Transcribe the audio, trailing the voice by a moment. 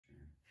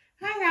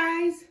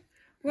Hi guys,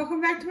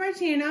 welcome back to my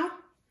channel.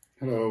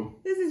 Hello.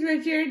 This is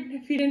Richard.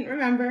 If you didn't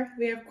remember,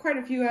 we have quite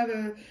a few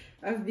other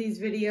of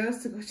these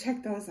videos, so go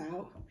check those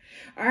out.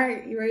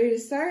 Alright, you ready to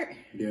start?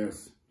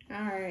 Yes.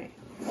 Alright.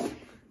 Oh,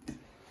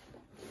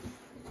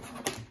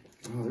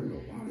 there's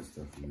a lot of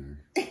stuff in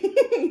I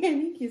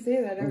think you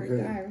say that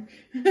every time.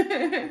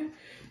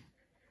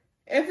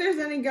 If there's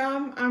any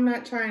gum, I'm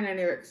not trying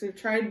any of it because we've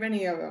tried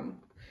many of them.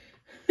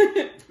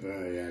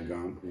 Yeah,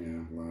 gum.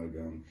 Yeah, a lot of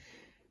gum.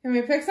 Can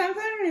we pick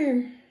something?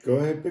 Or? Go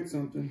ahead, pick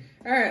something.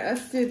 Alright,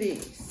 let's do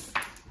these.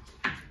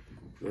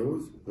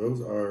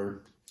 Those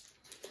are,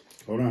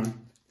 hold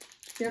on.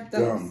 Yep,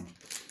 those. Gum.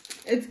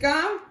 It's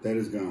gum? That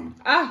is gum.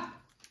 Ah!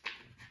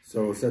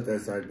 So set that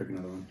aside, pick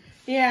another one.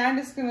 Yeah, I'm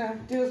just gonna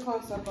do a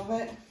close-up of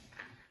it.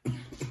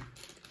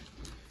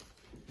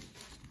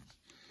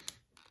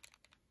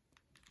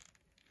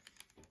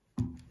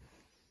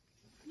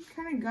 What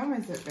kind of gum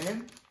is it,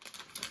 babe?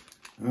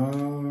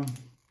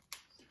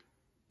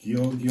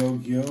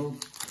 Gyo.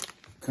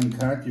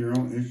 Concoct your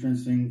own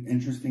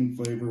interesting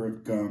flavor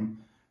of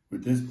gum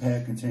with this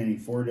pack containing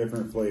 4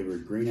 different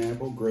flavors: green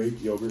apple,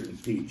 grape, yogurt,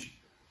 and peach.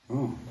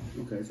 Oh,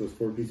 okay, so it's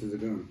 4 pieces of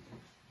gum.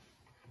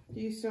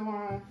 Do you still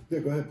want Yeah,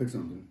 go ahead, pick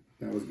something.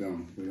 That was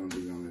gum. We don't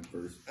do gum at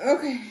first.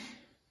 Okay.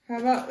 How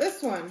about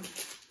this one?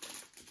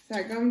 Is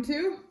that gum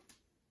too?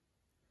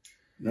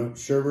 No,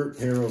 Sherbet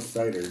Haro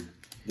Cider.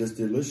 This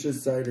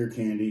delicious cider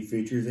candy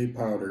features a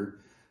powder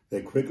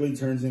that quickly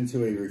turns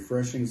into a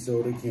refreshing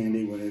soda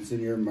candy when it's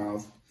in your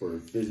mouth for a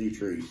fizzy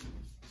treat.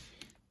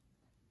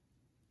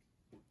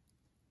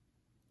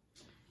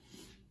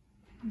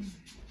 I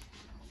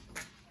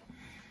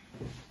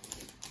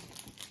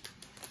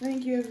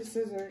think you have the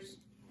scissors.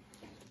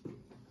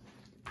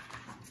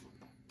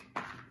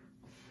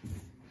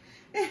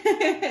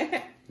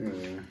 Yeah.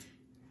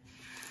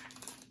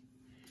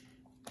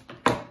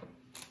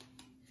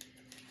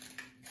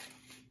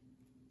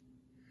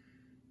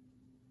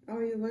 Oh,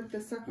 you licked the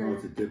sucker. Oh,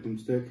 it's a dipping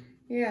stick?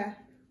 Yeah.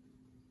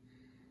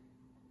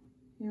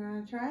 You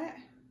want to try it?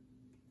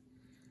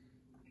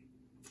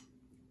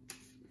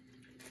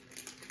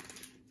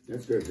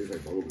 That's good. It tastes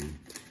like bubblegum.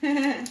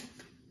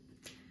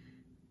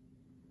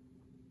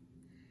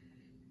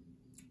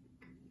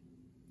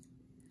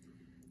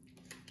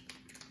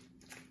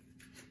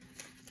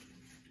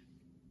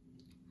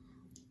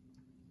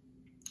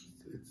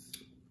 It's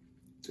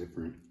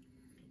different.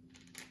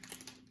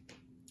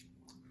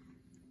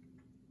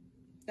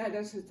 That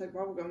does taste like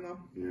bubblegum though.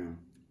 Yeah. You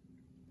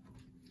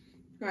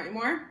want any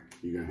more?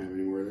 You gonna have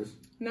any more of this?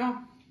 No.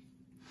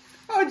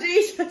 Oh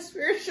geez, that's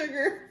pure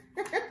sugar.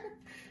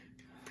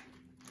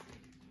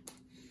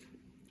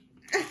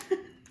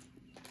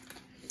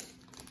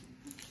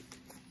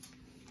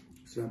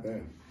 It's not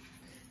bad.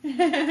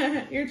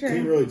 Your turn.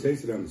 Can't really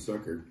taste it on the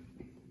sucker.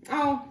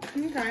 Oh,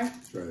 okay.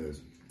 Try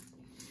this.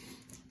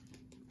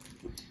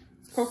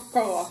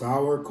 Coca-Cola.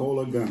 Sour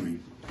Cola Gummy.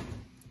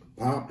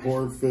 Pop,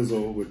 pour,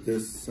 fizzle with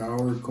this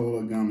Sour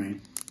Cola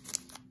Gummy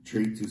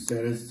treat to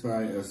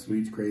satisfy a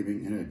sweet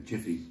craving in a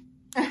jiffy.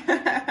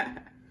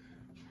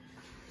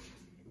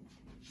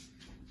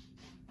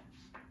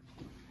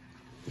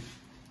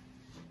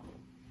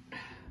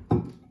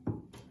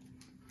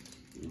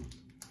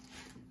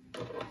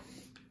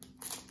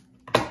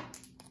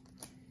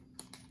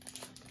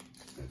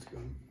 That's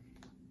gum.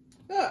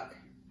 Look.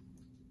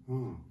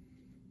 Oh,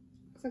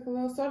 Looks like a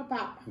little soda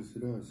pop. yes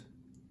it does.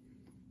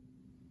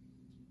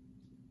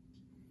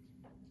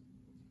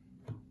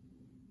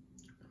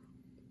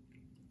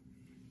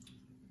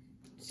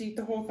 Just eat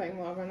the whole thing,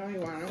 love. I know you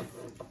want to.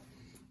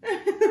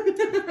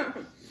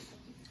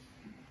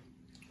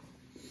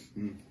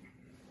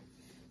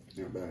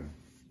 Not bad.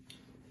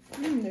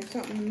 There's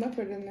something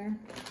liquid in there.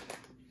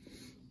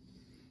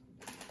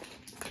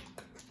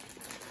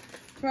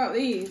 What about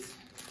these?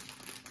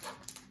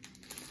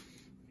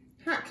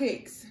 Hot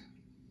cakes.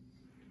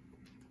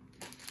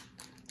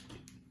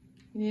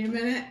 You need a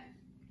minute?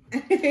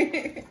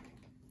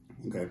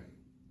 Okay.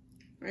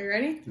 Are you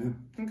ready? Yeah.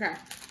 Okay.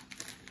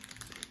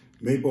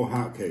 Maple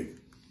hot cake.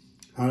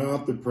 Hot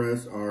off the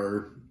press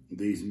are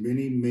these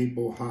mini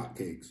maple hot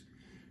cakes.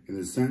 In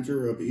the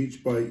center of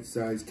each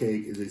bite-sized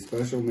cake is a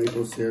special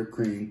maple syrup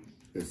cream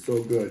that's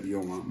so good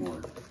you'll want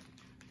more.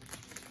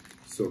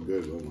 So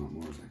good you'll want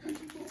more. It's like,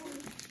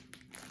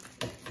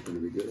 it's gonna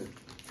be good.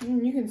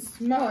 You can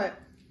smell it.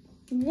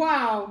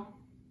 Wow.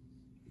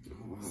 Oh,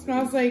 wow.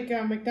 Smells like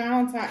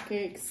McDonald's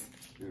hotcakes.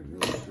 Yeah,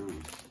 really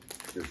strong.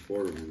 There's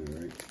 4 of them in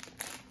there, right?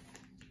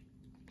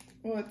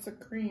 Oh, it's a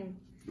cream.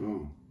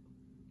 Oh.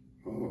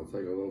 Oh, it's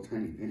like a little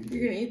tiny pancake.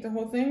 You're gonna eat the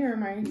whole thing, or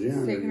am I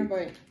just taking a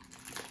bite?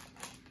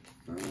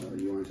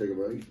 You want to take a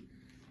bite?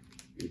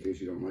 In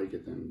case you don't like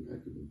it, then I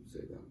can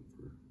say that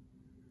for.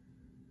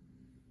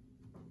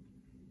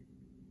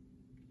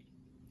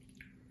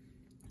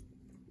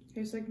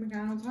 Tastes like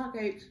McDonald's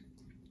hotcakes.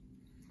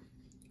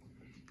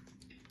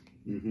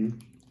 Mm-hmm.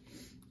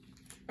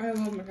 I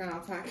love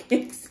McDonald's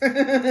hotcakes.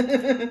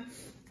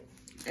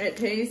 It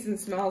tastes and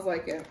smells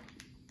like it.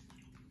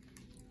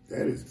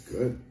 That is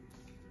good.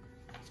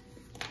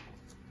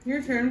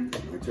 Your turn.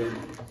 My turn.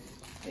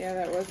 Yeah,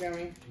 that was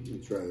yummy. Let me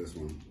try this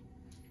one.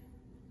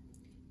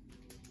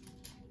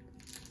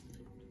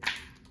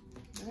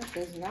 That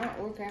does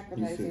not look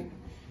appetizing.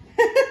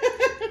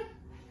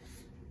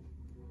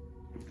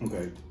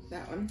 Okay.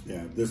 That one.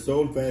 Yeah, this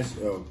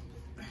old-fashioned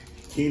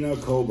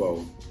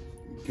Kinakobo.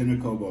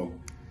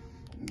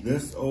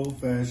 This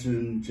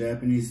old-fashioned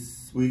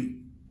Japanese sweet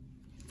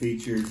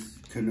features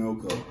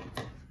Kanoko,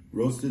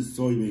 roasted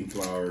soybean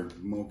flour,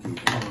 mochi.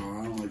 Oh,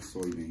 I don't like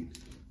soybean.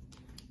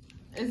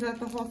 Is that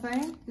the whole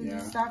thing? Did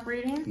Yeah. you stop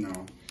reading?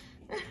 No.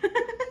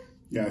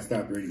 Yeah, I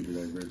stopped reading because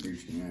I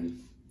reached the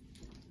end.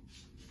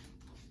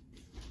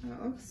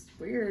 That looks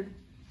weird.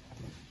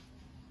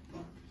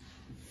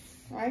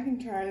 Well, I can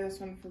try this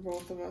one for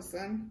both of us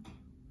then.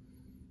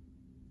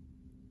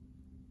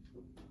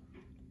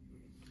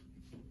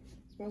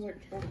 Smells like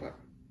chocolate.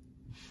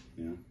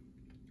 Yeah.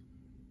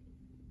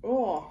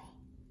 Oh,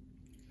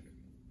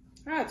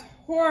 that's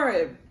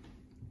horrid.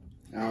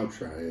 I'll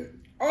try it.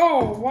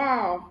 Oh,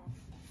 wow.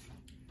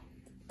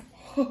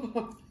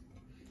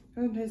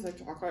 Doesn't taste like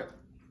chocolate.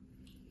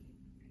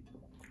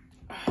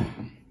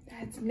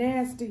 That's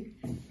nasty.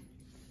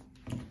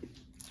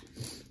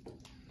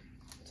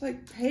 It's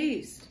like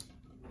paste.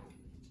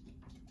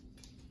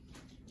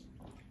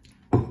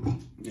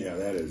 Yeah,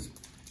 that is.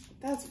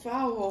 That's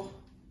foul.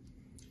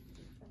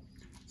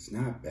 It's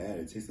not bad.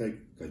 It tastes like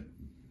a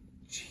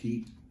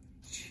cheap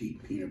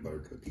peanut butter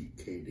cookie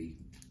candy.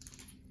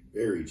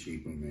 Very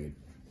cheaply made.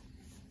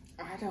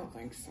 I don't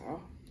think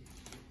so.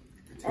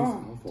 It tastes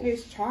Oh, awful.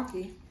 tastes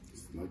chalky.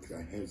 It's like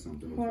I had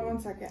something Hold on before.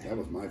 1 second. That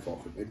was my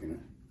fault for picking it.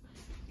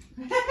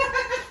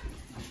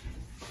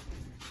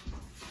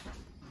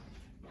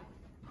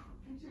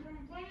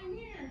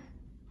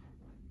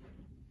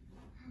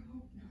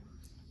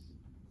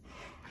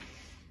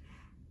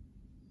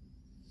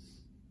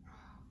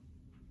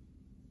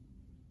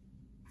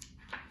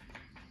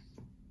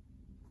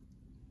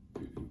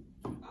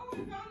 Oh, we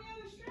found the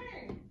other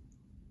string.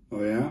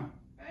 Oh yeah?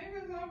 I think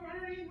it was up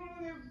underneath one of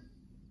their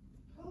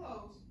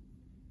pillows.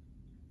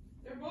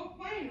 They're both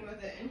playing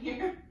with it in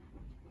here.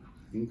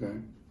 Okay.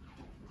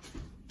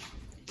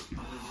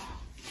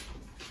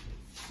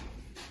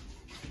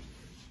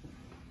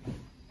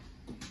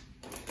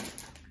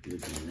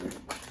 Good one, right?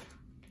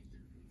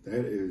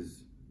 That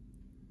is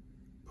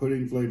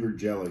pudding flavored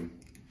jelly.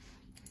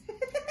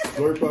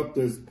 Slurp up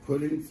this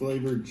pudding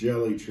flavored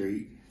jelly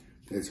treat.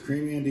 It's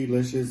creamy and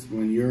delicious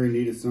when you're in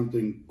need of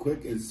something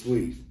quick and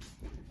sweet.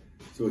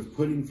 So it's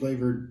pudding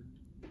flavored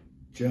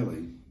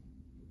jelly.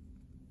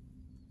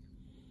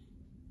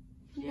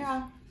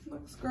 Yeah,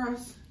 looks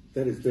gross.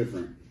 That is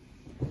different.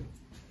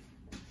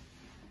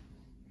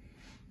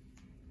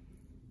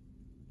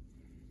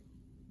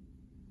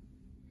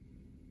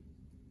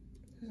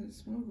 Doesn't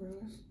smell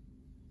gross.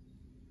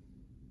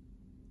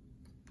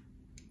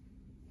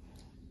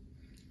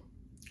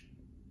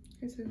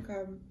 It's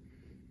like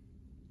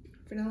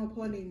vanilla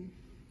pudding,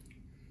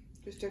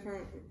 just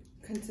different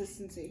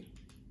consistency.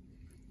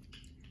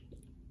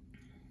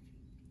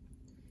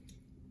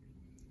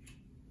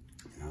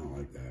 I don't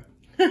like that.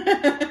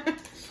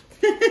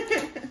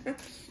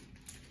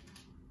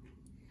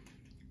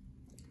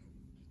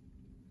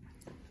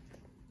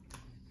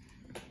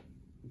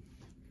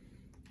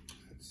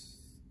 That's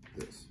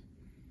this.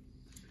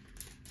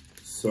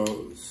 So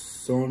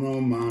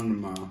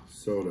Sonomanma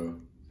soda.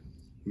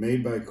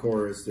 Made by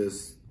Chorus,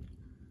 this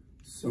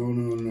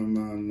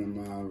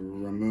Sonomanma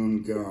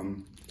Ramoon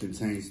gum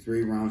contains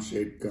 3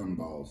 round-shaped gum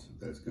balls.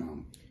 That's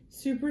gum.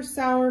 Super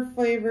sour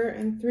flavor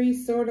and 3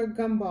 soda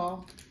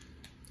gumball.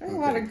 There's a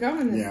lot of gum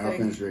in this Yeah, I'll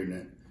thing. finish reading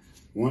it.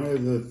 One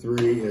of the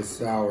 3 is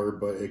sour,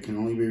 but it can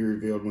only be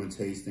revealed when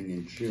tasting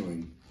and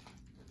chewing.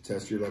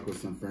 Test your luck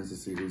with some friends to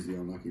see who's the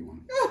unlucky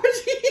one. Oh,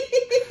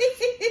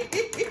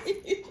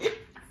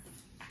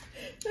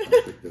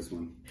 I'll pick this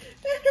one.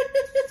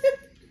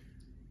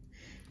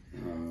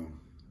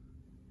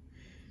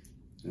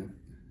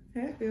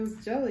 That feels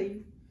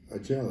jelly. A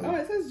jelly. Oh,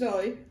 it says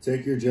jelly.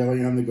 Take your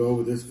jelly on the go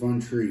with this fun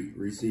treat.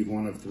 Receive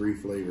one of 3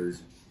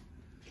 flavors.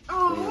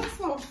 Oh, that's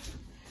so...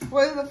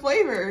 What are the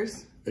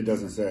flavors? It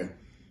doesn't say.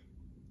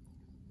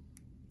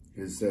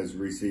 It says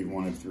receive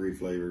one of 3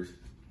 flavors.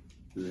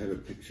 Does it have a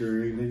picture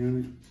or anything on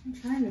it? I'm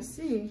trying to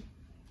see.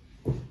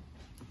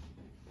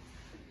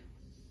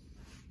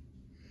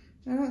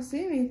 I don't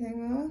see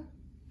anything,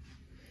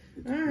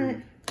 though.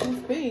 Alright, let's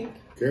bake.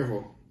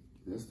 Careful.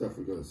 This stuff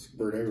is going to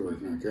spurt everywhere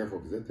if you're not careful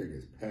because that thing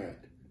is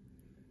packed.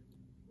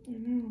 I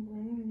know, but I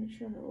want to make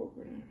sure I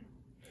open it.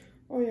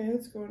 Oh yeah,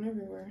 it's going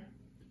everywhere.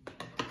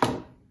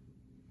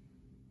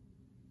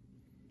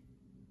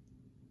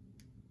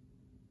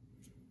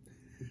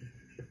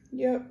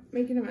 Yep,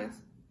 making a mess.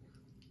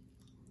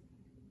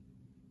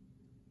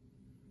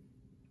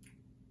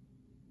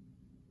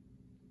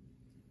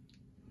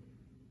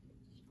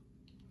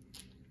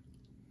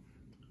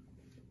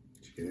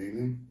 Did you get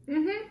anything?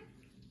 Mm-hmm.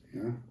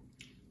 Yeah?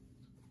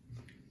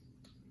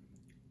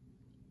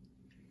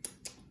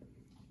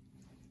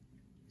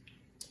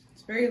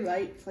 It's very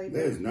light flavored.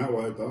 That is not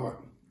what I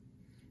thought.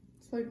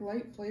 It's like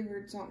light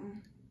flavored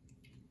something.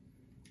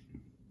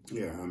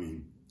 Yeah, I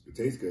mean, it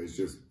tastes good. It's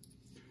just,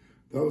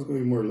 I thought it was going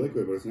to be more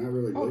liquid, but it's not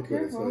really liquid.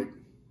 Careful. It's like,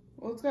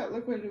 well, it's got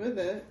liquid with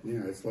it.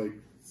 yeah, it's like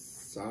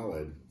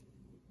solid.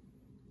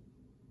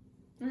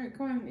 All right,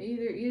 come on,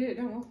 either eat it.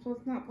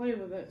 Let's not play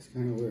with it. It's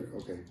kind of weird.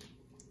 Okay.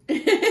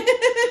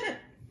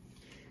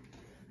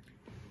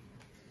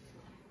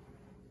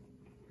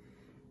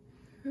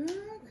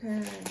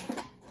 Okay.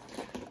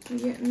 We're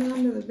getting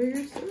down to the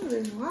bigger stuff. Ooh,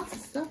 there's lots of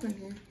stuff in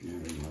here. Yeah,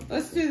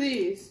 Let's do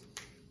these.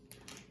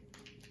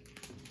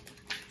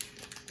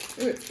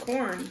 Ooh, it's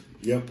corn.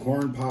 Yep,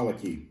 corn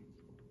pollocky.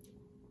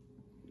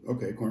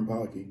 Okay, corn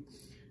pollocky.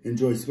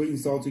 Enjoy sweet and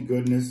salty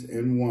goodness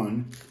in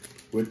one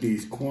with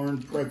these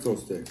corn pretzel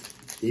sticks.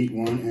 Eat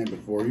one, and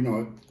before you know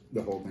it,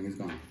 the whole thing is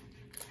gone.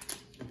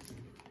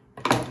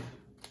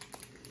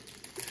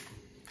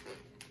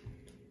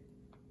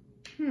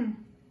 Can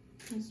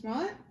you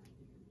smell it?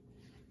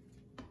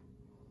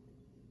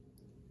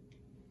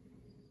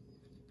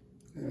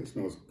 Yeah, it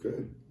smells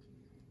good.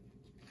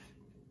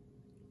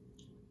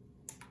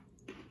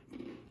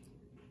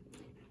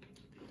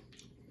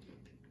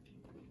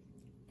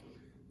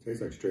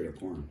 Tastes like straight up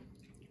corn.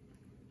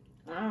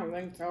 I don't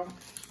think so.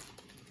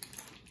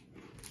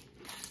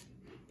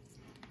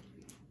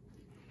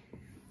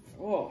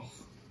 Oh.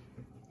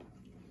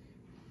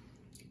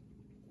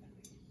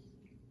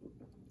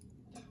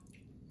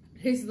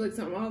 Tastes like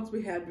something else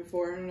we had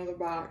before in another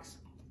box.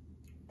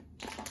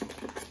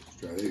 Let's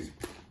try these.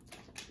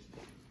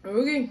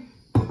 Okay.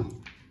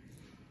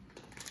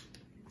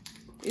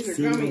 These are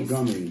Sumo gummies.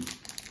 Gummy.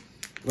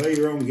 Play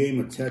your own game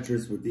of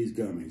Tetris with these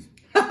gummies.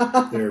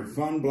 Their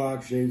fun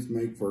block shapes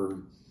make for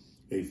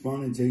a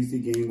fun and tasty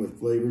game with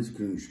flavors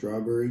including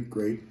strawberry,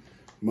 grape,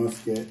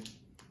 muscat,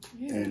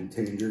 and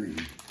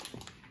tangerine.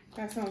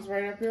 That sounds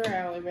right up your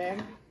alley,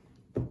 babe.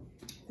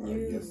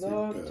 You Yes, it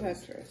love does.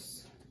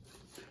 Tetris.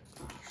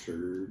 I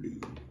sure do.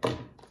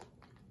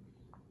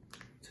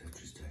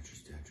 Tetris,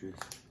 Tetris, Tetris.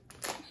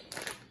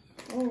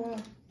 Oh, wow.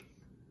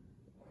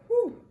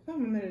 Whew,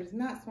 something that does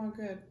not smell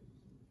good.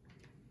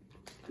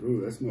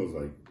 Ooh, that smells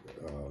like,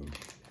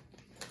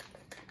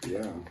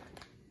 yeah.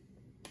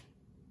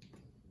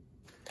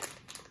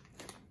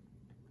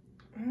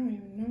 I don't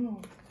even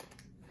know.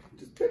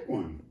 Just pick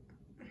one.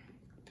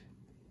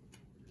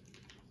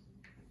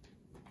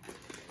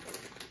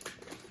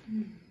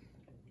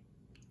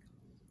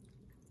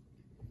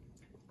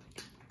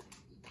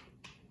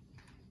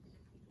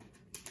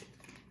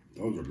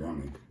 Those are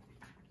gummy.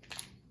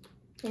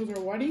 Those are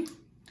whaty?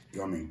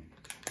 Gummy.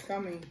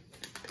 Gummy.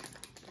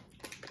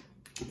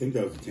 I think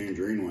that was the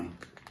tangerine one.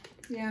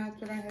 Yeah,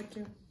 that's what I had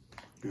too.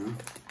 Yeah.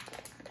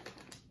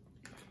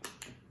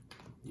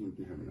 We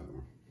can have another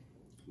one.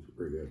 It's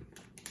pretty good.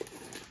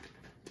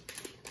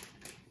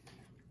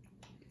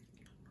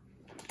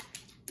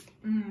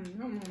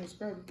 That one was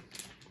good.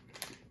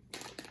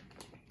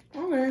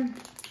 Okay.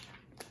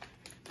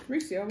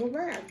 Resealable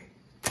bag.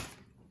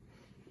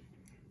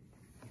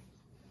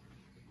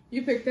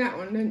 You picked that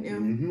one, didn't you?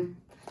 Mm-hmm.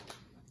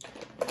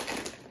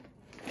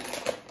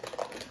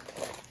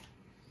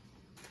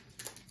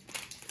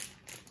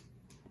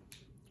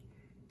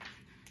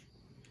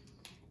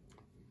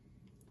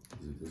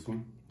 Is it this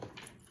one?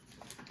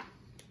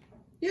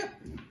 Yep.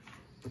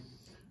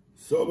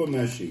 Soba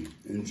meshi.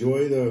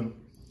 Enjoy the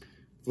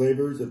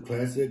flavors of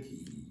classic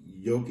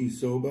yoki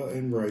soba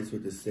and rice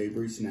with a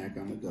savory snack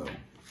on the go.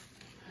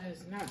 That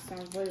does not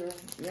sound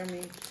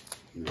yummy.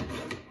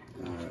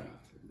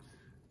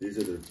 These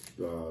are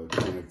the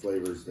kind of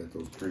flavors that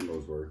those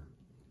Pringles were.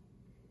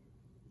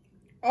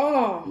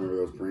 Oh!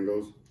 Remember those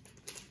Pringles?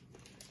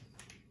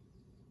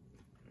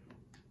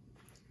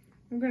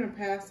 I'm gonna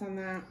pass on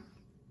that.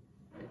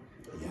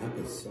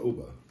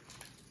 Yakisoba.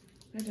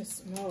 That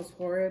just smells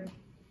horrid.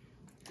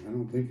 I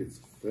don't think it's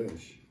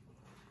fish.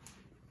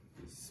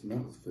 It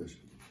smells fishy.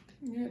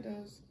 Yeah, it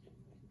does.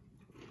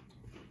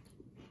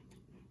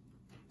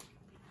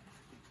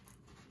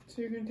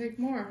 So you're gonna take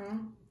more, huh?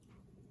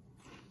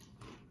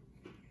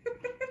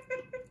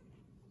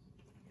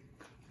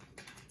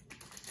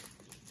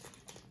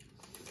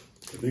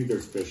 I think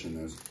there's fish in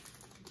this.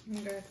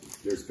 Okay.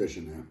 There's fish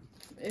in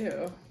that.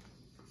 Ew.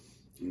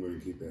 I'm going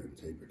to keep that and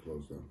tape it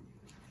closed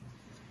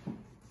though.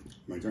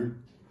 My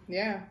turn?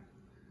 Yeah.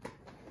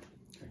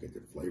 I get the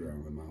flavor out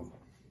of my mouth.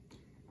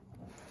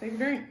 Take a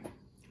drink.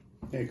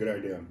 Hey, good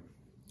idea.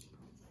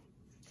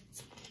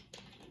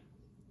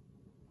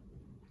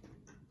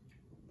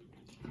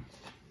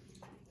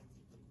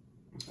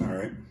 All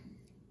right.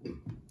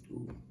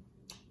 Ooh,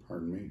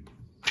 pardon me.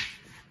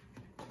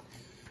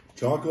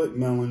 Chocolate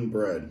melon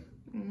bread.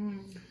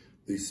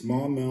 These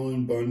small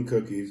melon bun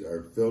cookies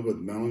are filled with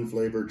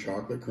melon-flavored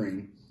chocolate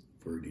cream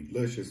for a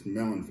delicious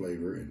melon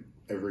flavor in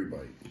every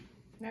bite.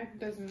 That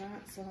does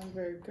not sound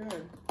very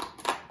good.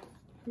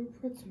 Who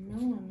puts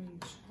melon in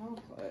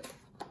chocolate?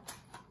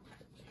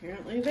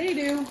 Apparently they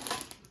do.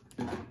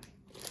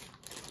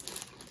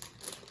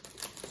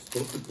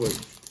 Supposed to put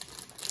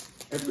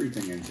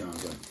everything in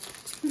chocolate.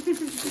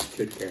 These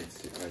Kit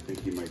Kats, I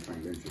think you might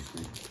find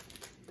interesting.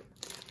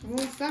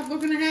 Well, stop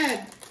looking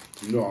ahead.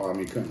 No, I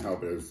mean, couldn't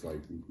help it. It was like,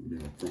 you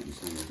know, front and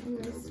center. Oh,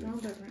 they smell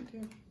different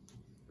too.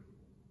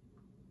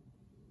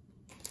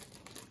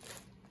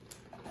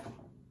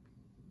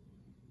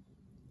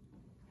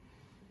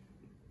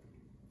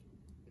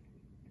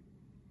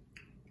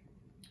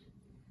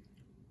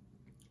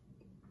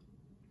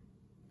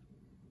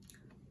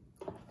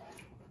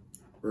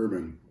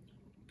 Bourbon.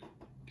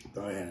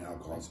 Thought I had an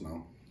alcohol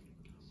smell.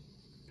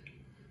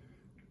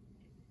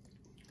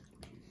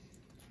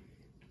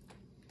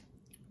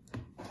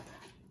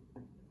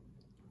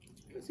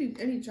 I don't see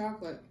any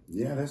chocolate.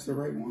 Yeah, that's the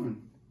right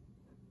one.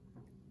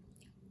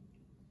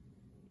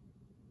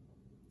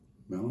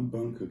 Melon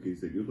bun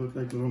cookies. They do look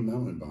like little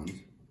melon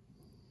buns.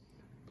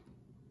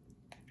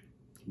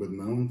 With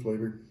melon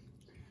flavor.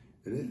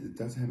 It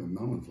does have a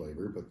melon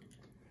flavor, but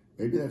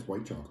maybe that's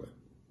white chocolate.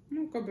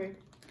 It could be.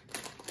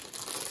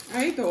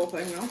 I ate the whole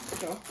thing though,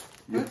 so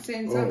that's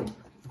saying something.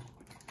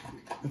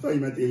 I thought you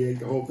meant they ate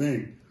the whole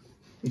thing.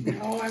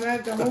 No, I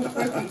meant the whole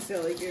cookie,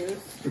 silly goose.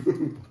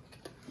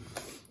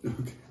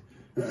 Okay.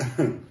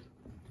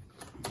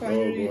 So I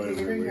need to take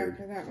a drink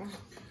after that one.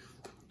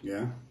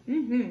 Yeah?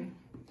 Mm-hmm.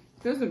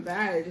 It wasn't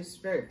bad, it's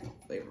just very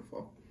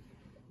flavorful.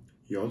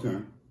 Your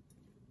turn.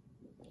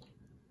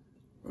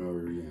 Oh,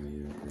 yeah,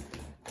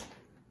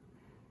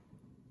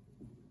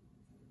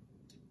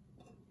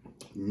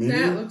 yeah.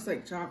 That looks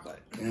like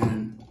chocolate.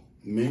 And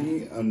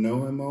mini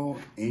Anoimo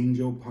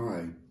Angel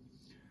Pie.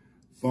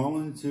 Fall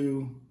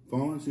into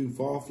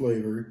fall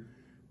flavor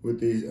with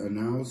these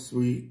Anal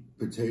Sweet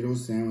Potato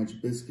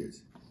Sandwich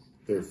Biscuits.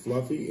 Their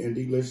fluffy and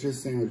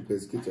delicious sandwich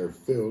biscuits are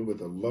filled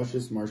with a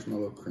luscious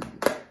marshmallow cream.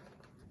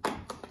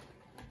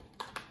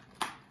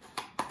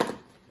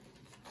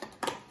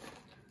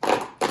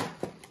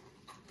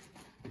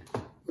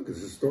 Look,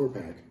 it's a store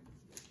pack.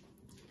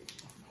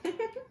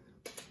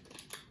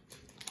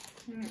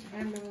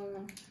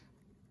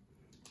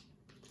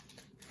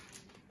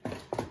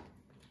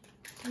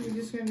 Are you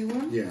just gonna do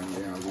one? Yeah, I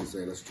was gonna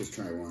say, let's just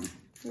try one.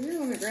 Well, you're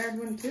gonna grab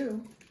one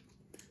too.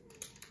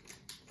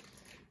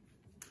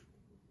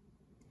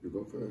 You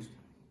go first.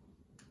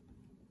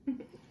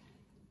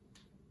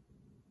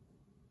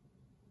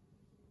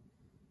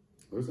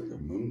 Looks like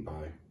a moon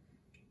pie.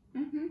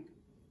 Mm-hmm.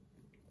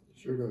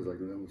 Sure does, like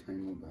a little tiny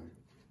moon pie.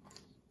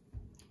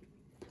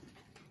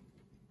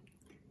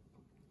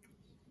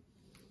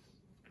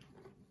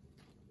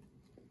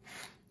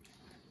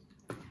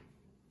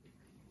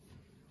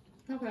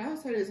 Okay,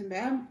 outside isn't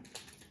bad.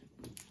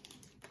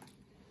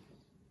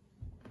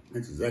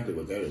 That's exactly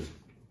what that is.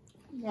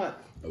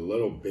 What? A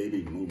little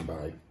baby moon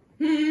pie.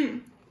 Hmm.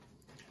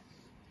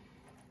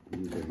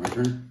 Okay, my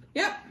turn?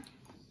 Yep.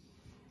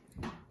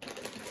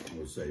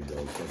 We'll save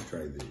those. Let's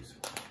try these.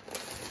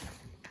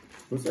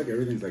 Looks like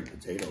everything's like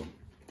potato.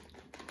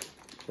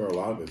 For a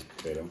lot of it's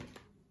potato.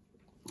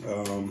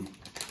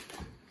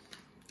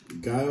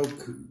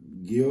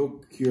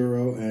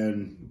 Gyokuro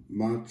and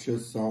matcha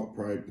salt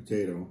fried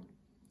potato.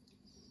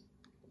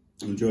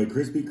 Enjoy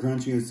crispy,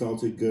 crunchy, and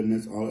salted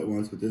goodness all at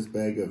once with this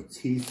bag of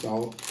tea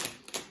salt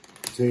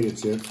potato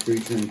chips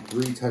featuring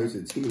 3 types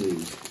of tea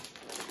leaves.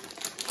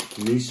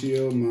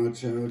 Nishio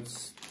matcha,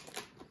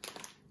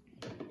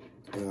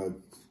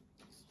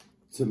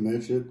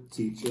 Tamecha,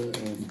 Ticha,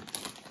 and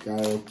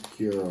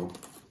Gyokuro.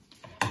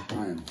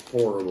 I am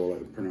horrible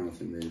at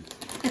pronouncing these.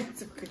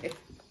 It's okay.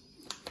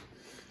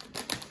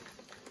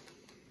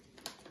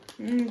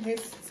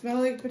 Smell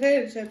like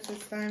potato chips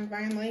this time,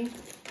 finally.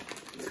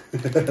 It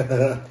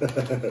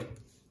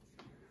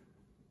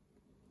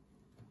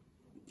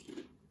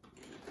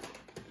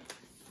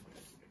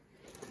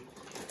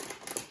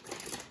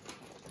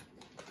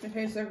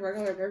tastes like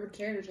regular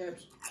potato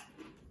chips.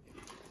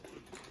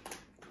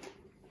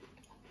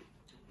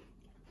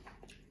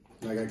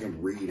 Like I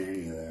can read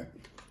any of that.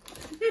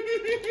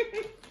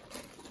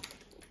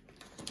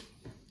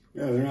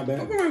 Yeah, they're not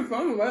bad. I'm having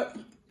fun with it.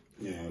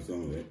 Yeah,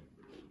 some of it.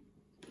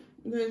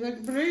 It tastes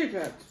like potato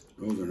chips.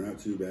 Those are not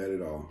too bad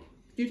at all.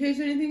 Do you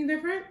taste anything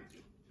different?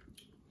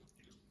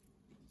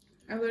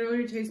 I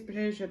literally taste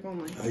potato chip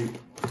only. I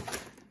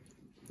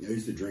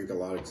used to drink a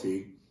lot of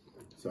tea,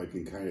 so I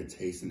can kind of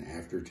taste an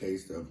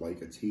aftertaste of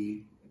like a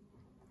tea.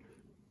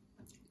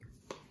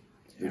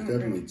 There's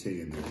definitely tea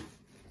in there.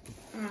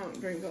 I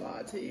don't drink a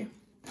lot of tea.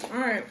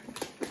 Alright.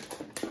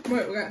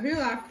 Wait, we got 2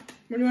 left.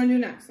 What do you want to do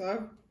next,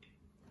 love?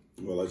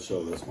 Well, let's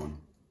show this one.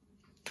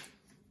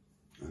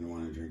 I don't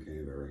want to drink any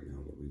of it right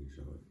now, but we can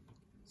show it.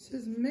 This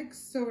is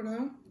mixed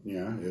soda.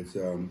 Yeah, it's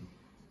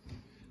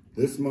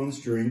this month's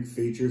drink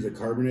features a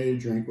carbonated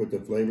drink with the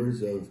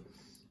flavors of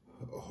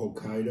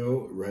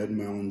Hokkaido red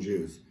melon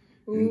juice.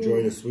 Ooh.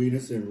 Enjoy the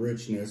sweetness and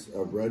richness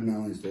of red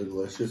melon's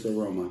delicious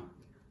aroma.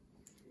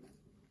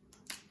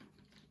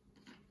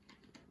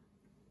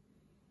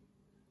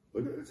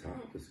 Look at the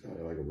top. It's got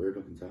like a weird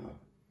looking top.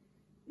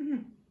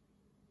 Mm.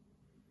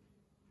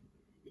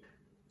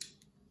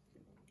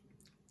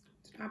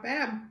 It's not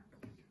bad.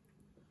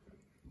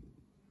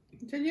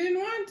 You said you didn't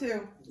want to.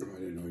 Oh, I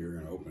didn't know you were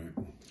going to open it.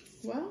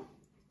 Well.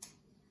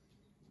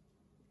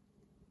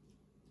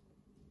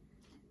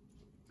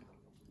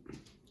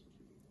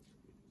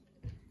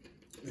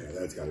 Yeah,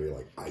 That's got to be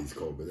like ice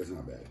cold, but that's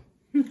not bad.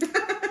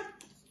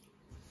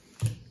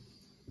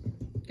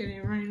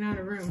 Getting running out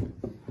of room.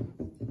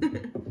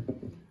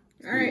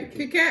 All right,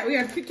 Kit Kat. We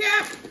have Kit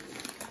Kat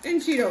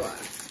and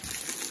Cheeto-Us.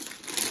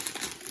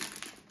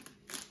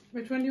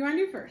 Which one do you want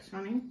to do first,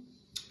 honey?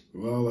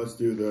 Well, let's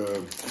do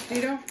the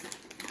Cheeto?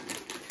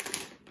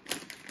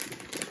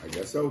 I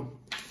guess so.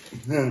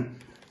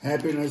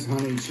 Happiness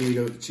Honey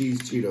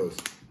Cheese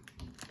Cheetos.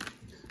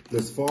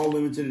 This fall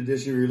limited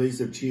edition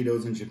release of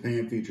Cheetos in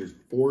Japan features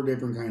 4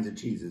 different kinds of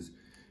cheeses,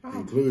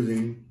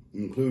 including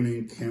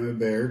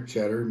Camembert,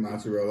 cheddar,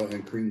 mozzarella,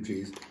 and cream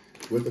cheese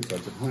with a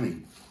touch of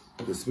honey.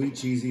 The sweet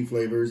cheesy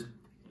flavors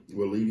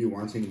will leave you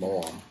wanting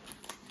more.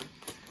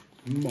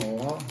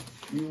 More?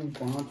 You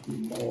want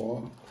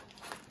more?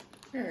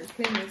 Here,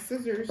 clean my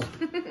scissors. So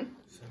can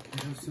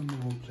I have some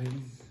more,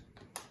 please?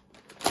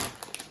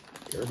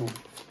 Careful.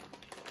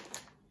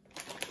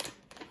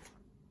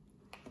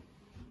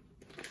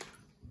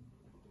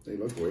 They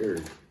look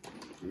weird.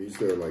 I'm used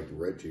to like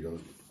red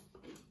Cheetos.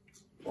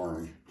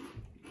 Orange.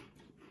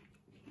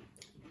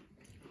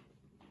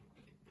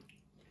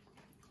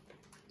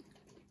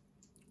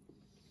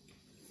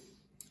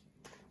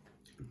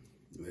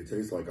 They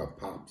taste like a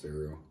pop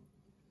cereal.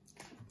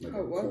 Like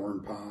a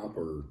corn pop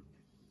or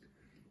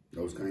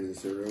those kinds of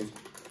cereals.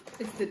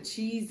 It's the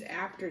cheese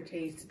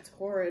aftertaste. It's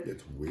horrid.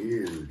 It's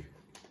weird.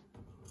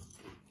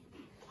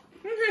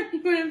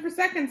 You went in for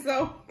seconds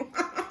though.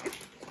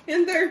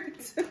 And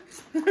thirds.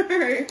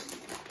 Alright.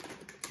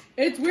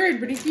 It's weird,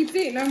 but he keeps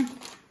eating them.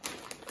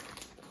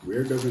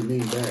 Weird doesn't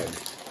mean bad.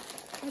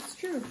 That's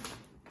true.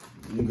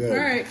 Okay.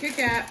 Alright, Kit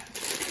Kat.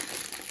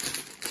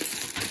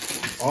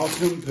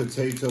 Autumn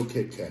Potato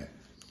Kit Kat.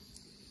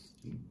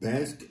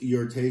 Bask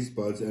your taste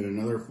buds at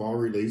another fall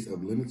release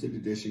of limited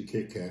edition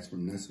Kit Kats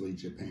from Nestle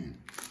Japan.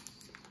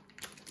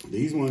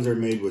 These ones are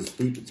made with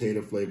sweet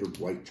potato flavored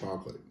white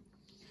chocolate.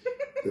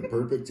 The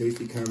perfect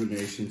tasty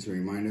combination to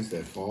remind us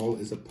that fall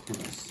is upon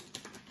us.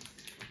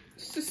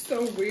 It's just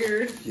so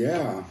weird.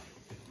 Yeah.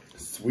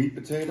 Sweet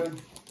potato.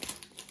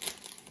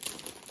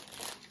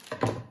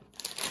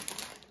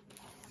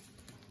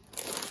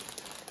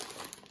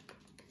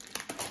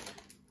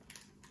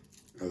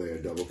 Are they a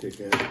double Kit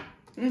Kat?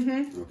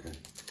 Mm-hmm. Okay.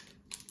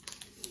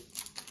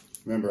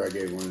 Remember I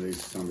gave one of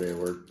these someday at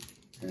work,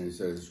 and he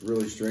said it's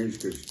really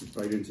strange because you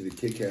bite into the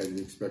Kit Kat and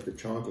you expect a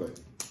chocolate.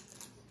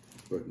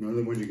 But none of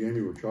the ones you gave me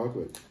were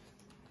chocolate.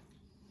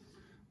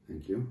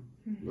 Thank you.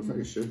 Mm-hmm. Looks like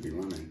it should be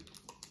lemon.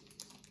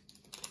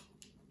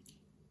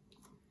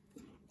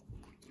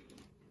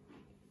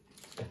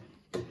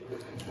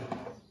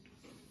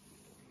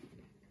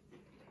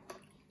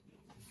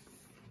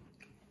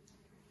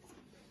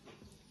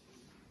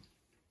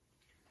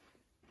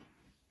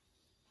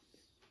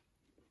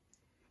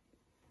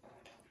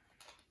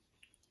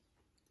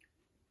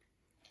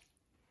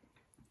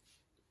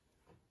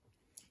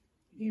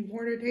 Need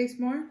more to taste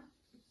more?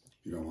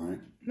 You don't want it?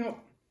 Nope.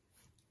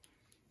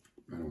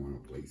 I don't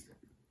want to waste it.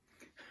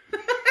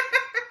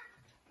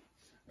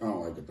 I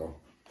don't like it though.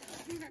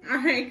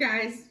 Alright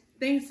guys,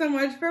 thanks so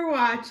much for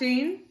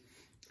watching.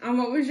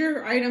 What was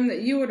your item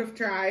that you would have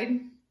tried?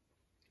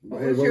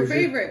 What was your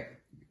favorite?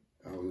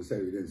 I was going to say,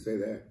 we didn't say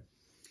that.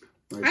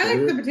 I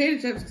like the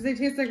potato chips because they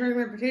taste like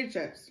regular potato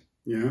chips.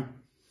 Yeah?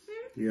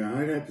 Yeah,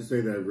 I'd have to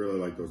say that I really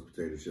like those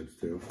potato chips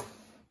too.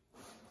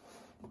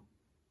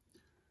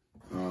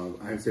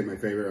 I'd say my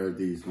favorite are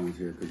these ones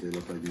here because they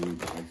look like moon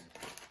pies.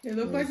 They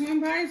look like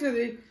moon pies, or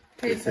they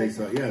taste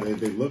like? Yeah, they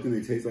look and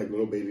they taste like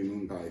little baby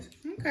moon pies.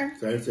 Okay.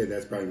 So I'd say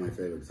that's probably my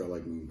favorite because I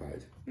like moon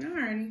pies.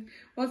 Alrighty.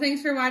 Well,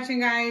 thanks for watching,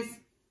 guys.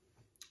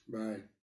 Bye.